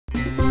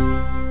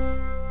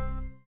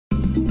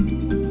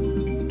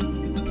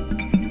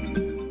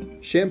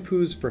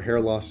Shampoos for hair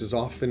loss is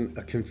often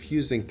a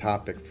confusing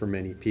topic for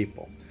many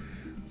people.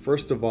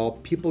 First of all,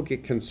 people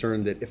get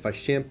concerned that if I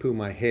shampoo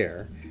my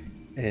hair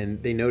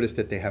and they notice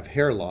that they have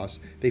hair loss,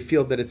 they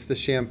feel that it's the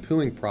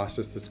shampooing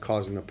process that's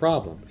causing the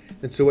problem.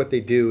 And so what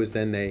they do is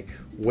then they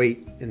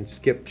wait and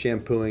skip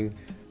shampooing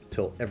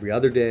till every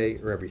other day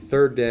or every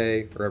third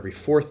day or every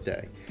fourth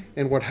day.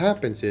 And what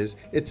happens is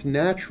it's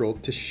natural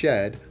to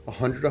shed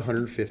 100 to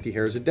 150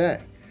 hairs a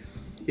day.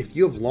 If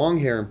you have long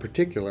hair in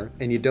particular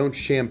and you don't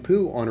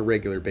shampoo on a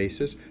regular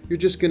basis, you're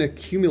just going to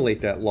accumulate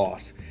that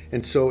loss.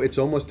 And so it's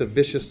almost a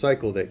vicious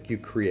cycle that you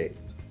create.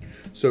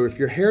 So if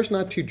your hair's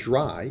not too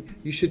dry,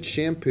 you should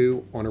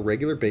shampoo on a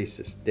regular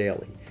basis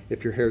daily.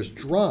 If your hair's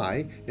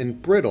dry and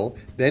brittle,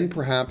 then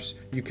perhaps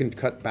you can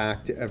cut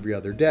back to every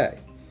other day.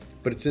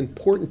 But it's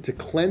important to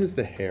cleanse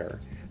the hair,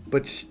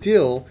 but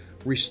still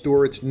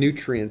restore its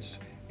nutrients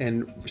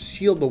and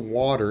seal the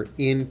water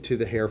into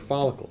the hair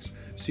follicles.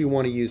 So you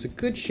want to use a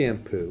good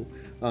shampoo,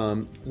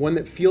 one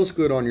that feels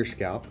good on your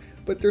scalp,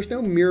 but there's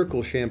no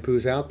miracle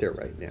shampoos out there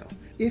right now.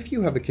 If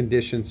you have a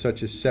condition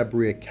such as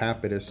seborrheic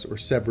capitis or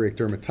seborrheic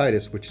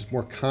dermatitis, which is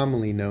more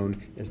commonly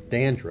known as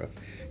dandruff,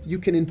 you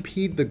can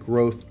impede the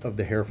growth of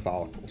the hair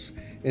follicles.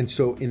 And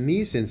so in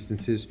these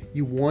instances,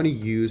 you want to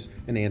use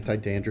an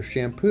anti-dandruff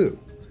shampoo.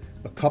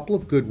 A couple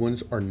of good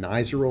ones are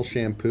Nizoral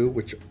shampoo,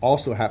 which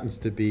also happens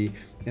to be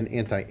an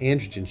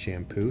anti-androgen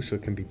shampoo, so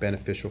it can be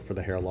beneficial for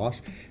the hair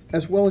loss,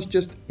 as well as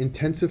just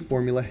Intensive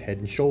Formula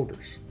Head &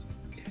 Shoulders.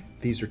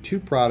 These are two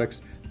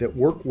products that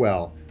work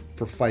well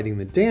for fighting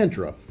the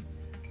dandruff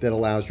that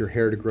allows your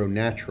hair to grow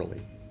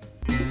naturally.